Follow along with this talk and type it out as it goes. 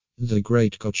The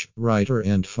great coach, writer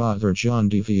and father John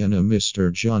de Vienna.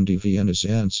 Mr. John de Vienna's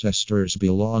ancestors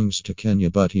belongs to Kenya,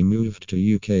 but he moved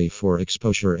to UK for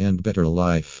exposure and better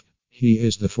life. He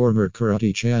is the former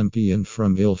karate champion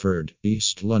from Ilford,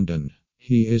 East London.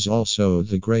 He is also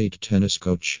the great tennis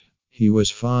coach. He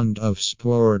was fond of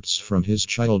sports from his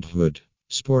childhood.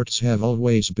 Sports have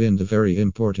always been the very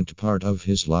important part of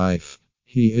his life.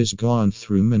 He has gone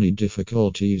through many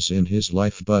difficulties in his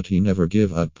life, but he never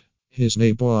gave up. His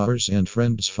neighbors and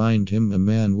friends find him a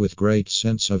man with great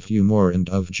sense of humor and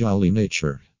of jolly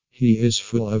nature. He is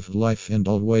full of life and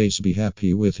always be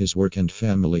happy with his work and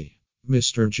family.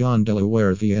 Mr. John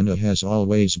Delaware Vienna has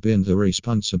always been the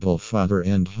responsible father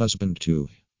and husband too.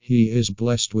 He is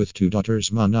blessed with two daughters,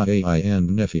 Manai and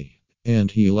Nefi, and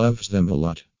he loves them a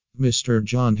lot. Mr.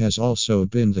 John has also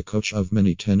been the coach of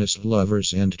many tennis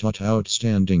lovers and taught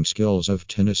outstanding skills of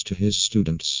tennis to his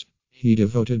students. He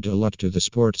devoted a lot to the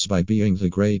sports by being the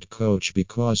great coach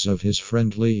because of his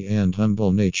friendly and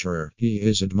humble nature. He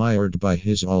is admired by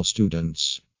his all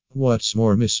students. What's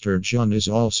more, Mr. John is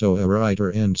also a writer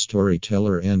and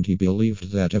storyteller, and he believed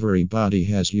that everybody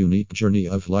has unique journey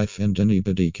of life and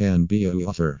anybody can be a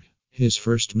author. His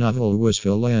first novel was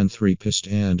Philanthropist,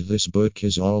 and this book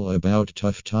is all about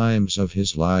tough times of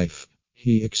his life.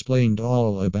 He explained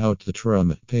all about the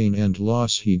trauma, pain and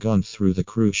loss he gone through the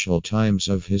crucial times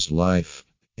of his life,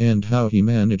 and how he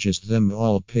manages them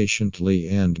all patiently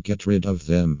and get rid of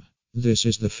them. This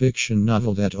is the fiction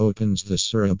novel that opens the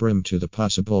cerebrum to the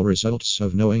possible results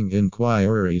of knowing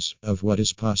inquiries of what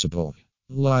is possible.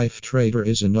 Life Trader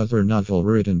is another novel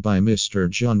written by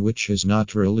Mr. John which is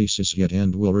not releases yet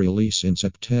and will release in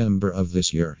September of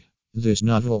this year. This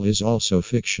novel is also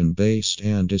fiction-based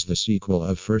and is the sequel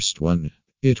of first one.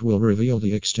 It will reveal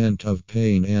the extent of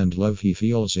pain and love he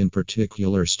feels in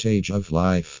particular stage of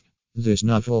life. This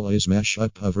novel is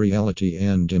mash-up of reality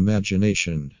and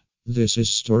imagination. This is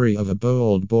story of a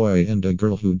bold boy and a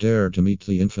girl who dare to meet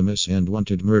the infamous and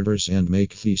wanted murders and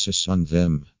make thesis on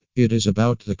them. It is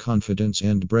about the confidence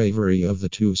and bravery of the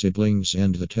two siblings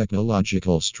and the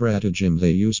technological stratagem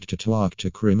they used to talk to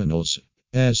criminals.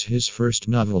 As his first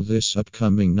novel, this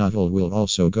upcoming novel will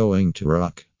also going to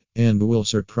rock and will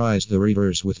surprise the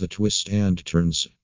readers with the twists and turns.